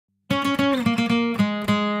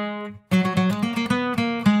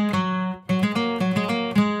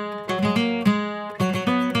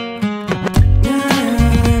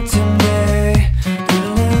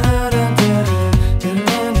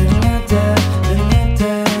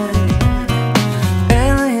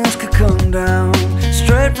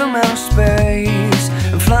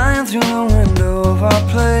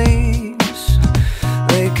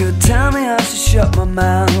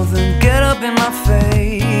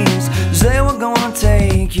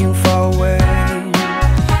take you far away.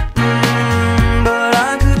 But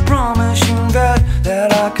I could promise you that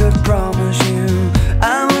I could promise you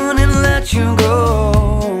I wouldn't let you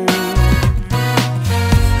go.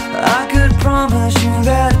 I could promise you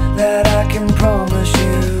that I can promise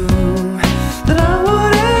you that I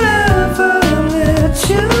wouldn't ever let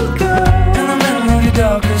you go. In the middle of your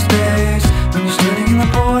darkest days, when you're standing in the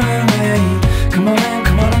pouring rain, come on in,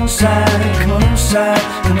 come on inside, come on inside,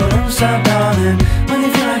 come on inside, darling. When you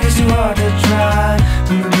feel like it's too hard to try,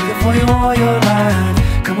 when I'll be there for you all your life,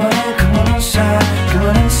 come on in, come on inside, come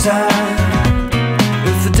on inside.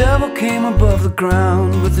 If the devil came above the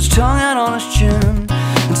ground with his tongue out on his chin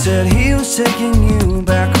and said he was taking you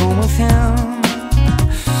back home with him,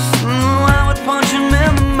 I would punch him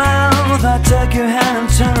in the mouth. I'd take your hand and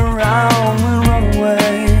turn around. We'd run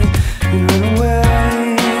away, we'd run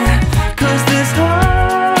away. 'Cause this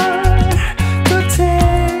heart could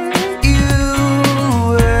take you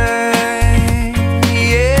away,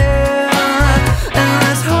 yeah. And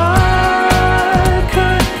this heart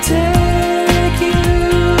could take you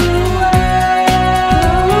away.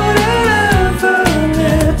 I wouldn't ever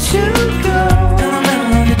let you go. In the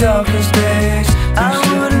middle of your darkest days, I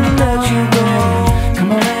wouldn't let you go.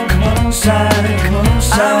 Come on in, come on inside, come on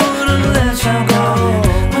inside. I wouldn't let you go.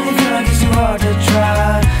 When you feel like it's too hard to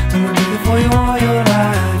try, I'm gonna be there for you all your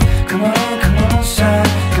life. Come on in, come on inside,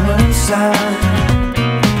 come on inside.